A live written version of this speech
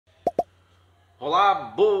Olá,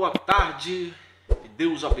 boa tarde, que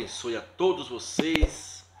Deus abençoe a todos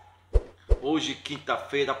vocês. Hoje,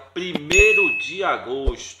 quinta-feira, 1º de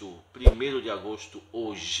agosto,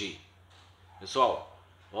 hoje. Pessoal,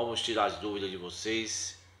 vamos tirar as dúvidas de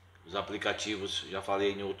vocês. Os aplicativos, já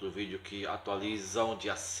falei em outro vídeo que atualizam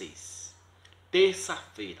dia 6.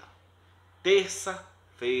 Terça-feira,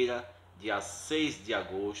 dia 6 de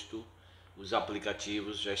agosto, os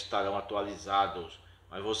aplicativos já estarão atualizados.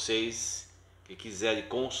 Mas vocês que quiserem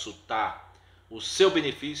consultar o seu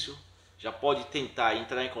benefício, já pode tentar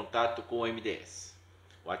entrar em contato com o MDS,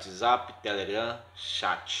 WhatsApp, Telegram,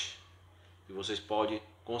 chat, e vocês podem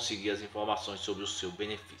conseguir as informações sobre o seu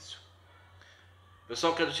benefício.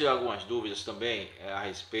 Pessoal, quero tirar algumas dúvidas também a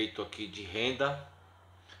respeito aqui de renda.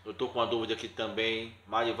 Eu estou com uma dúvida aqui também.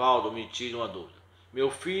 Marivaldo, me tire uma dúvida. Meu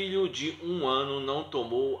filho de 1 ano não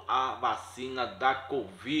tomou a vacina da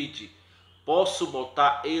Covid. Posso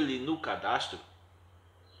botar ele no cadastro?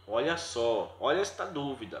 Olha só, olha esta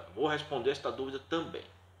dúvida. Vou responder esta dúvida também.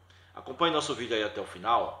 Acompanhe nosso vídeo aí até o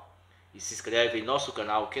final e se inscreve em nosso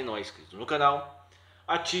canal, quem não é inscrito no canal.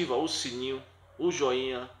 Ativa o sininho, o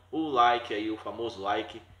joinha, o like aí, o famoso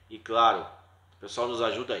like. E claro, o pessoal nos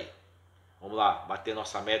ajuda aí. Vamos lá, bater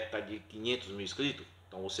nossa meta de 500 mil inscritos.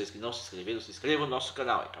 Então vocês que não se inscreveram, se inscrevam no nosso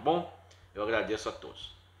canal aí, tá bom? Eu agradeço a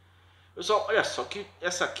todos. Pessoal, olha só que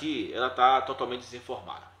essa aqui, ela está totalmente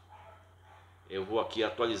desinformada. Eu vou aqui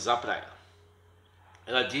atualizar para ela.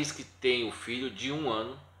 Ela diz que tem um filho de 1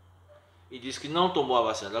 ano e diz que não tomou a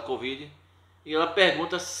vacina da Covid. E ela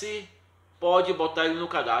pergunta se pode botar ele no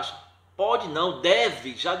cadastro. Pode não,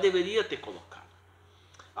 deve, já deveria ter colocado.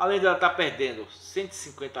 Além dela estar perdendo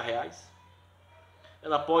R$150,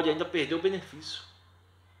 ela pode ainda perder o benefício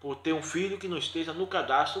por ter um filho que não esteja no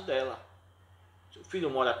cadastro dela. Se o filho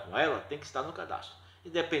mora com ela, tem que estar no cadastro.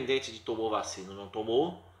 Independente de tomou vacina ou não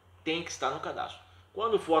tomou, tem que estar no cadastro.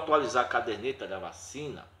 Quando for atualizar a caderneta da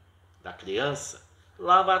vacina da criança,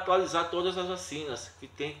 lá vai atualizar todas as vacinas que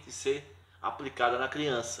tem que ser aplicada na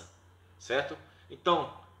criança, certo?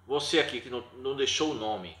 Então, você aqui que não deixou o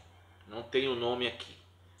nome, não tem o nome aqui,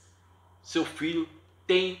 seu filho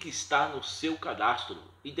tem que estar no seu cadastro,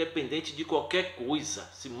 independente de qualquer coisa.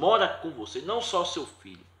 Se mora com você, não só seu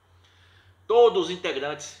filho, todos os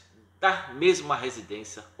integrantes da mesma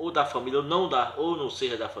residência, ou da família, ou não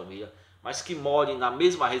seja da família, mas que morem na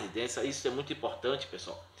mesma residência. Isso é muito importante,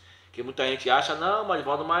 pessoal. Que muita gente acha, não,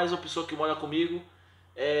 Marivaldo, mas uma pessoa que mora comigo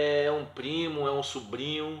é um primo, é um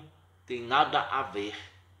sobrinho. Tem nada a ver.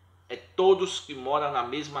 É todos que moram na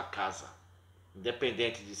mesma casa.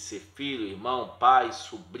 Independente de ser filho, irmão, pai,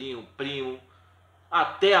 sobrinho, primo,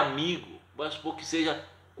 até amigo. Vamos supor que seja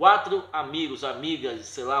 4 amigos, amigas,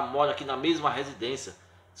 sei lá, moram aqui na mesma residência.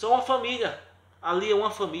 São uma família. Ali é uma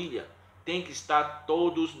família. Tem que estar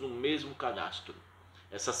todos no mesmo cadastro.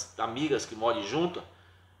 Essas amigas que moram juntas,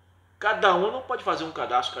 cada um não pode fazer um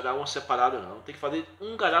cadastro, cada um separado não. Tem que fazer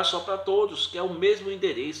um cadastro só para todos, que é o mesmo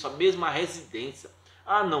endereço, a mesma residência.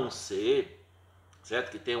 A não ser, certo,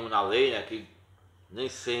 que tem um na lei, né, que nem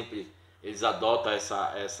sempre eles adotam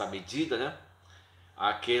essa medida, né?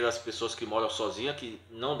 Aquelas pessoas que moram sozinhas, que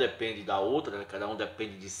não dependem da outra, né? Cada um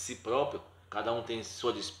depende de si próprio, cada um tem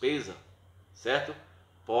sua despesa, certo?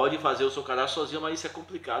 Pode fazer o seu cadastro sozinho, mas isso é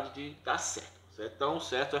complicado de dar certo, certo? Então, o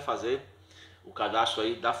certo é fazer o cadastro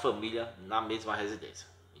aí da família na mesma residência.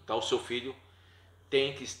 Então, o seu filho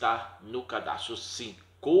tem que estar no cadastro, sim.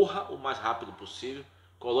 Corra o mais rápido possível.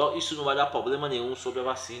 Isso não vai dar problema nenhum sobre a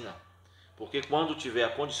vacina, porque quando tiver a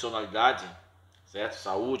condicionalidade, certo?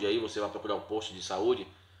 Saúde, aí você vai procurar o posto de saúde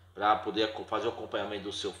para poder fazer o acompanhamento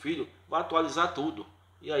do seu filho, vai atualizar tudo.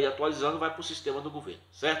 E aí, atualizando, vai para o sistema do governo,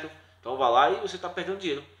 certo? Então, vai lá e você está perdendo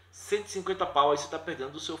dinheiro. 150 pau aí você está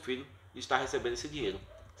perdendo do seu filho e está recebendo esse dinheiro,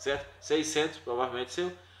 certo? 600 provavelmente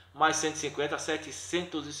seu, mais 150,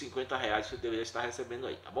 750 reais você deveria estar recebendo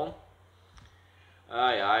aí, tá bom?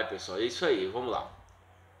 Ai, pessoal, é isso aí, vamos lá.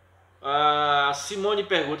 Simone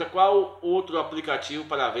pergunta qual outro aplicativo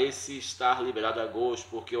para ver se está liberado agosto,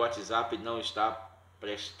 porque o WhatsApp não está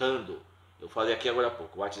prestando. Eu falei aqui agora há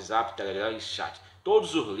pouco, WhatsApp, Telegram e chat.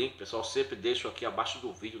 Todos os links, pessoal, sempre deixo aqui abaixo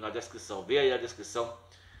do vídeo, na descrição. Vê aí a descrição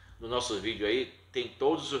do nosso vídeo aí, tem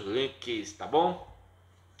todos os links, tá bom?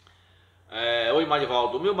 Oi,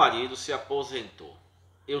 Marivaldo, meu marido se aposentou.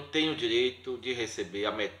 Eu tenho direito de receber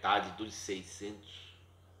a metade dos 600?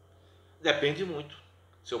 Depende muito.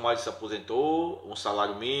 Seu marido se aposentou, um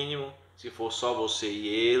salário mínimo, se for só você e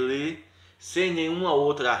ele, sem nenhuma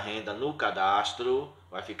outra renda no cadastro,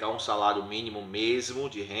 vai ficar um salário mínimo mesmo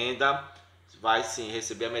de renda, vai sim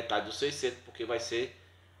receber a metade dos 600, porque vai ser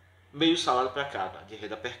meio salário para cada, de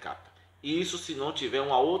renda per capita. Isso se não tiver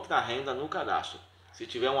uma outra renda no cadastro. Se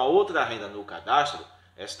tiver uma outra renda no cadastro,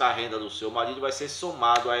 esta renda do seu marido vai ser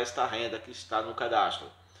somado a esta renda que está no cadastro.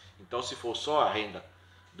 Então, se for só a renda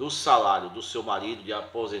do salário do seu marido de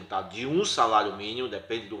aposentado, de um salário mínimo,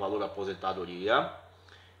 depende do valor da aposentadoria,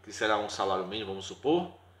 que será um salário mínimo, vamos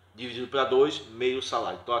supor, dividido para 2, meio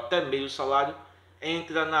salário. Então, até meio salário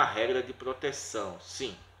entra na regra de proteção,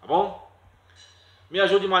 sim, tá bom? Me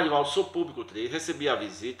ajude, Marivaldo, sou público 3, recebi a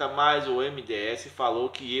visita, mas o MDS falou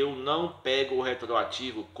que eu não pego o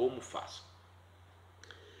retroativo, como faço?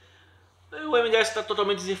 O MDS está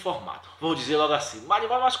totalmente desinformado, vamos dizer logo assim.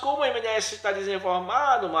 Marivaldo, mas como o MDS está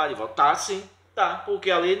desinformado, Marivaldo? Tá sim, tá, porque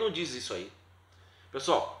a lei não diz isso aí.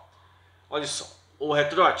 Pessoal, olha só, o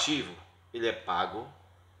retroativo, ele é pago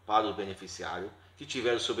para o beneficiário que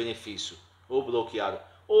tiver o seu benefício ou bloqueado,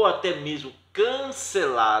 ou até mesmo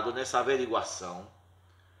cancelado nessa averiguação,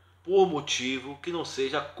 por motivo que não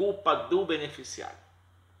seja culpa do beneficiário,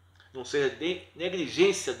 não seja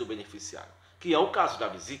negligência do beneficiário, que é o caso da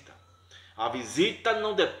visita. A visita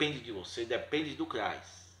não depende de você, depende do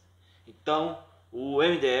CRAS. Então, o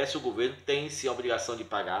MDS, o governo, tem sim a obrigação de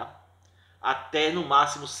pagar até no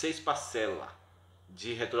máximo 6 parcelas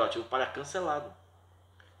de retroativo para cancelado.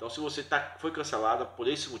 Então, se você foi cancelada por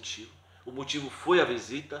esse motivo, o motivo foi a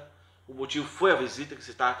visita, que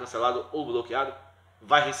você estava cancelado ou bloqueado,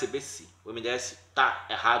 vai receber sim. O MDS está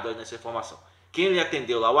errado aí nessa informação. Quem lhe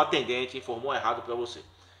atendeu lá, o atendente, informou errado para você.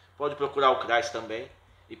 Pode procurar o CRAS também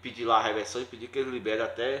e pedir lá a reversão e pedir que ele libere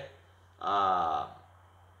até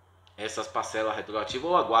essas parcelas retroativas,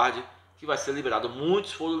 ou aguarde que vai ser liberado.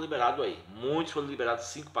 Muitos foram liberados aí. Muitos foram liberados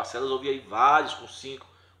 5 parcelas. Ouvi aí vários com 5,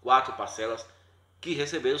 4 parcelas que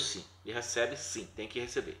receberam sim. E recebe sim, tem que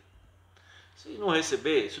receber. Se não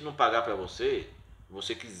receber, se não pagar para você,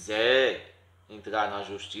 você quiser entrar na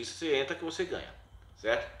justiça, você entra que você ganha,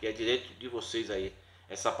 certo? Que é direito de vocês aí,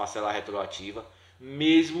 essa parcela retroativa,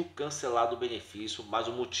 mesmo cancelado o benefício, mas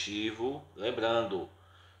o motivo, lembrando,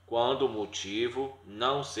 quando o motivo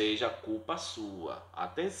não seja culpa sua.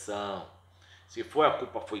 Atenção, se for a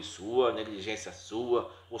culpa foi sua, negligência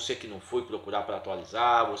sua, você que não foi procurar para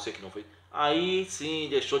atualizar, você que não foi, aí sim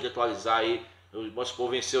deixou de atualizar aí, vamos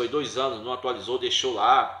supor, venceu aí 2 anos, não atualizou, deixou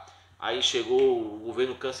lá, aí chegou, o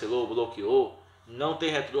governo cancelou, bloqueou, não tem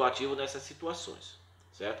retroativo nessas situações,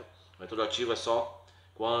 certo? O retroativo é só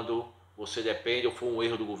quando você depende, ou for um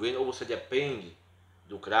erro do governo, ou você depende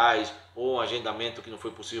do CRAS, ou um agendamento que não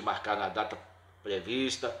foi possível marcar na data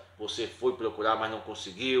prevista, você foi procurar, mas não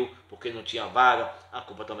conseguiu, porque não tinha vaga, a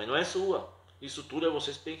culpa também não é sua. Isso tudo é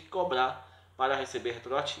vocês que têm que cobrar para receber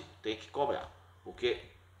retroativo, tem que cobrar, porque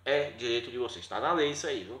é direito de vocês, está na lei isso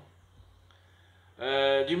aí, viu?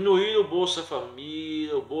 Diminuir o Bolsa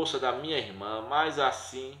Família, o Bolsa da minha irmã, mas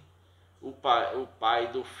assim o pai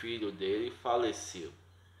do filho dele faleceu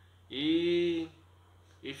e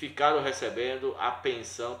ficaram recebendo a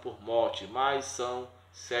pensão por morte, mas são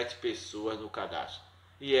 7 pessoas no cadastro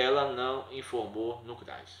e ela não informou no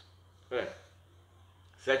CRAS.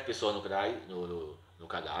 7 pessoas no CRAS, no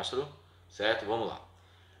cadastro, certo? Vamos lá.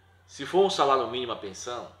 Se for um salário mínimo a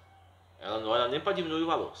pensão, ela não era nem para diminuir o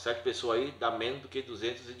valor. 7 pessoas aí dá menos do que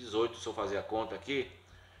 218, se eu fazer a conta aqui,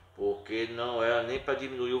 porque não era nem para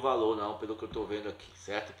diminuir o valor, não, pelo que eu estou vendo aqui,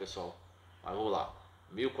 certo, pessoal? Mas vamos lá.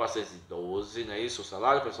 1.412, não é isso o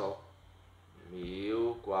salário, pessoal?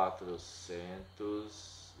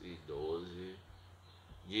 1.412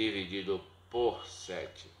 dividido por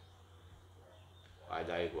 7 vai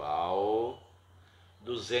dar igual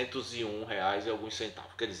R$201 e alguns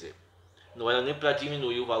centavos. Quer dizer, não era nem para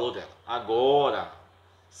diminuir o valor dela. Agora,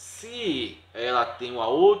 se ela tem uma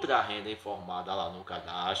outra renda informada lá no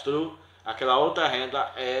cadastro, aquela outra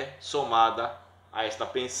renda é somada a esta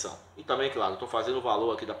pensão. E também, claro, estou fazendo o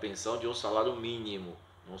valor aqui da pensão de um salário mínimo.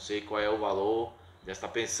 Não sei qual é o valor desta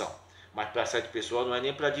pensão. Mas para 7 pessoas não é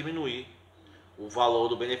nem para diminuir o valor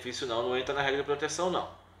do benefício, não. Não entra na regra de proteção, não.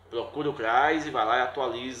 Procura o CRAS e vai lá e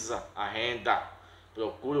atualiza a renda.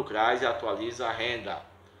 Procura o CRAS e atualiza a renda.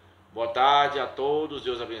 Boa tarde a todos,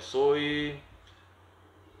 Deus abençoe.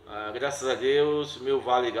 Graças a Deus, meu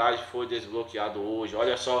Vale Gás foi desbloqueado hoje.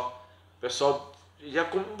 Olha só, pessoal, já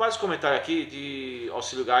vários comentários aqui de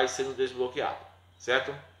auxílio gás sendo desbloqueado,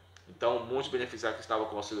 certo? Então, muitos beneficiários que estavam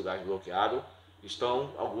com auxílio gás bloqueado,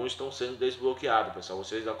 alguns estão sendo desbloqueados, pessoal.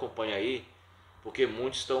 Vocês acompanham aí, porque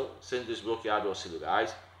muitos estão sendo desbloqueados o auxílio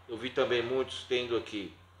gás. Eu vi também muitos tendo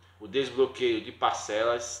aqui o desbloqueio de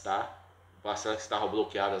parcelas, tá? Parcelas que estavam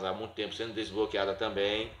bloqueadas há muito tempo sendo desbloqueadas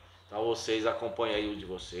também. Então vocês acompanham aí o de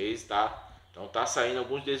vocês, tá? Então tá saindo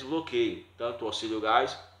alguns desbloqueios, tanto o auxílio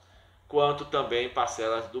gás quanto também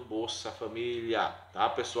parcelas do Bolsa Família, tá,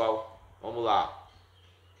 pessoal? Vamos lá.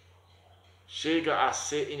 Chega a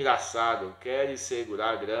ser engraçado. Querem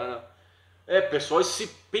segurar a grana. Pessoal, esse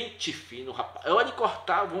pente fino, rapaz. É hora de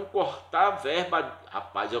cortar, vão cortar a verba.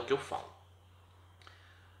 Rapaz, é o que eu falo.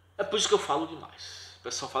 É por isso que eu falo demais. O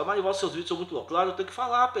pessoal fala, mas seus vídeos são muito loucos. Claro, eu tenho que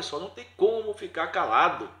falar, pessoal. Não tem como ficar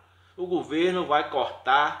calado. O governo vai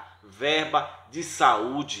cortar verba de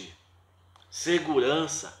saúde,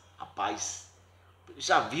 segurança. Rapaz,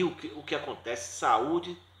 já viu o que acontece?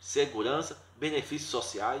 Saúde, segurança, benefícios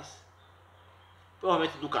sociais,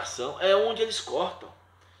 provavelmente educação. É onde eles cortam.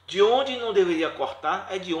 De onde não deveria cortar,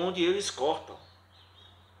 é de onde eles cortam.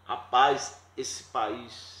 Rapaz, esse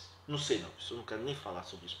país... Não sei não, eu não quero nem falar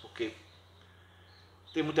sobre isso, porque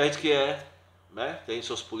tem muita gente que tem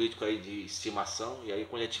seus políticos aí de estimação, e aí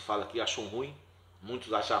quando a gente fala aqui, acham ruim,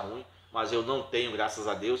 muitos acham ruim, mas eu não tenho, graças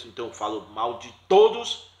a Deus, então eu falo mal de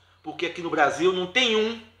todos, porque aqui no Brasil não tem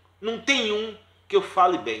um que eu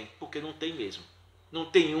fale bem, porque não tem mesmo. Não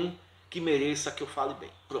tem um que mereça que eu fale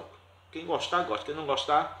bem. Pronto. Quem gostar, gosta. Quem não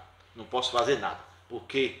gostar, não posso fazer nada,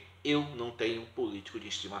 porque eu não tenho político de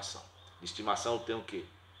estimação. De estimação eu tenho o quê?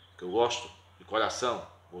 Que eu gosto de coração,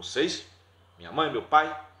 vocês, minha mãe, meu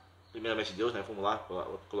pai, primeiramente Deus, né? Vamos lá,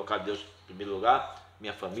 colocar Deus em primeiro lugar,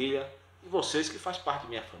 minha família e vocês que fazem parte da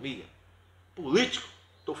minha família. Político,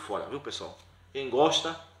 tô fora, viu, pessoal? Quem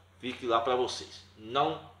gosta, fique lá para vocês.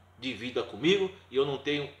 Não divida comigo e eu não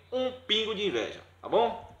tenho um pingo de inveja, tá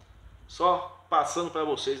bom? Só passando para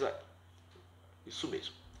vocês aí. Isso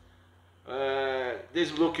mesmo.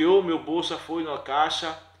 Desbloqueou, meu bolsa foi na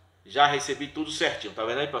caixa. Já recebi tudo certinho, tá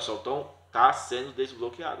vendo aí, pessoal? Então tá sendo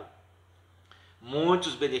desbloqueado.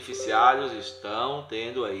 Muitos beneficiários estão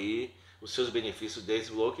tendo aí os seus benefícios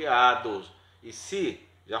desbloqueados. E se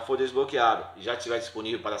já for desbloqueado e já estiver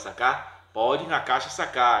disponível para sacar, pode ir na caixa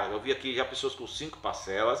sacar. Eu vi aqui já pessoas com 5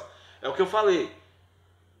 parcelas. É o que eu falei.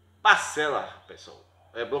 Parcela, pessoal,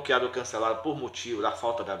 é bloqueado ou cancelado por motivo da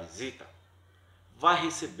falta da visita, vai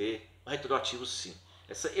receber retroativo sim.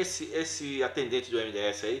 Esse atendente do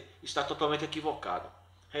MDS aí está totalmente equivocado.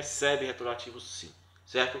 Recebe retroativo sim,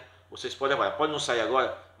 certo? Vocês podem avaliar. Pode não sair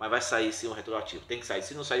agora, mas vai sair sim o retroativo. Tem que sair.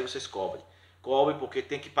 Se não sair, vocês cobrem. Cobrem porque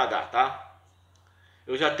tem que pagar, tá?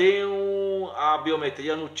 Eu já tenho a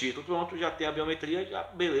biometria no título. Pronto, já tem a biometria. Já,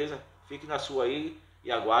 beleza. Fique na sua aí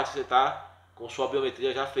e aguarde. Você tá com sua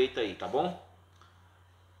biometria já feita aí, tá bom?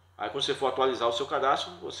 Aí quando você for atualizar o seu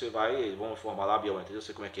cadastro, você vai, eles vão informar lá a biometria. Eu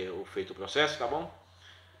sei como é que é feito o processo, tá bom?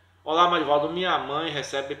 Olá, Marivaldo, minha mãe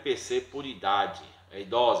recebe BPC por idade, é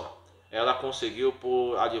idosa. Ela conseguiu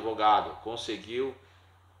por advogado, conseguiu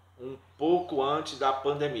um pouco antes da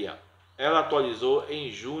pandemia. Ela atualizou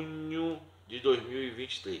em junho de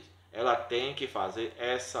 2023. Ela tem que fazer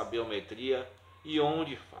essa biometria e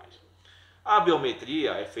onde faz? A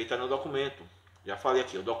biometria é feita no documento. Já falei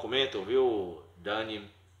aqui, o documento, viu, Dani?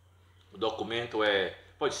 O documento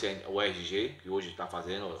pode ser o RG, que hoje está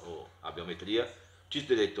fazendo a biometria,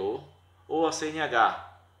 título de eleitor ou a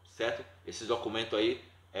CNH, certo? Esses documentos aí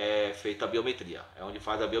é feita a biometria, é onde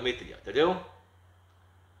faz a biometria, entendeu?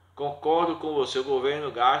 Concordo com você, o governo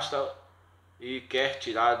gasta e quer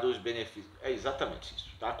tirar dos benefícios. É exatamente isso,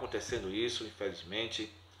 está acontecendo isso, infelizmente.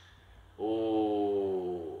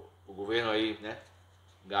 O governo aí, né,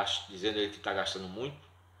 dizendo ele que está gastando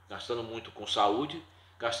muito com saúde,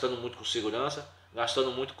 gastando muito com segurança,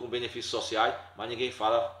 gastando muito com benefícios sociais, mas ninguém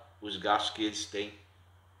fala os gastos que eles têm,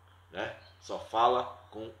 né? Só fala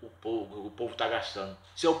com o povo está gastando.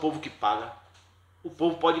 Se é o povo que paga, o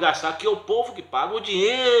povo pode gastar, que é o povo que paga. O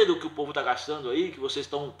dinheiro que o povo está gastando aí, que vocês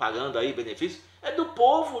estão pagando aí, benefício, é do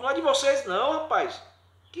povo, não é de vocês não, rapaz.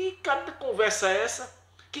 Que conversa é essa?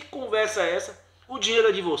 Que conversa é essa? O dinheiro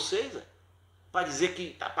é de vocês, para dizer que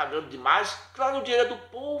está pagando demais? Claro, o dinheiro é do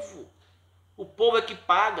povo. O povo é que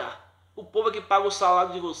paga. O povo é que paga o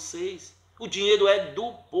salário de vocês. O dinheiro é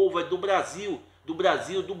do povo, é do Brasil, do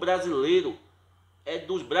brasileiro. É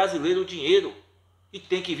dos brasileiros o dinheiro. E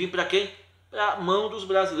tem que vir para quem? Para a mão dos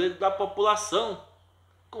brasileiros, da população.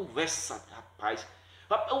 Conversa, rapaz.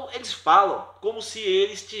 Eles falam como se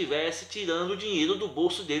eles estivessem tirando o dinheiro do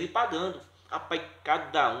bolso dele e pagando. Rapaz,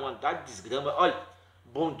 cada uma dá desgrama. Olha,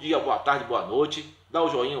 bom dia, boa tarde, boa noite. Dá o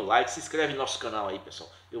joinha, o like, se inscreve no nosso canal aí, pessoal.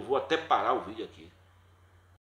 Eu vou até parar o vídeo aqui.